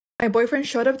My boyfriend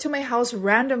showed up to my house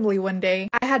randomly one day.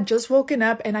 I had just woken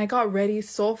up and I got ready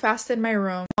so fast in my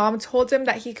room. Mom told him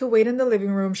that he could wait in the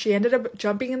living room. She ended up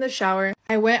jumping in the shower.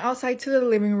 I went outside to the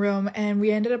living room and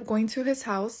we ended up going to his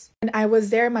house. And I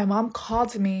was there. My mom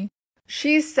called me.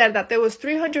 She said that there was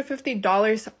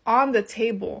 $350 on the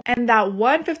table and that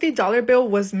one $50 bill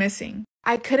was missing.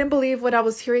 I couldn't believe what I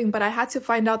was hearing, but I had to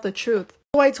find out the truth.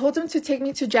 So I told him to take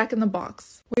me to Jack in the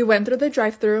Box. We went through the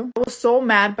drive-thru. I was so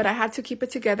mad, but I had to keep it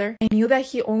together. I knew that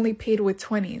he only paid with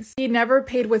 20s. He never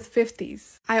paid with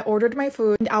 50s. I ordered my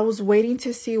food and I was waiting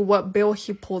to see what bill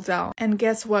he pulled out. And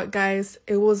guess what, guys?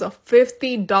 It was a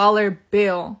 $50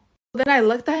 bill. Then I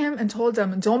looked at him and told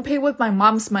him, don't pay with my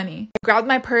mom's money. I grabbed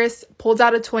my purse, pulled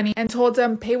out a 20, and told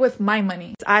him, pay with my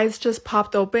money. His eyes just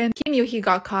popped open. He knew he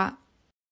got caught.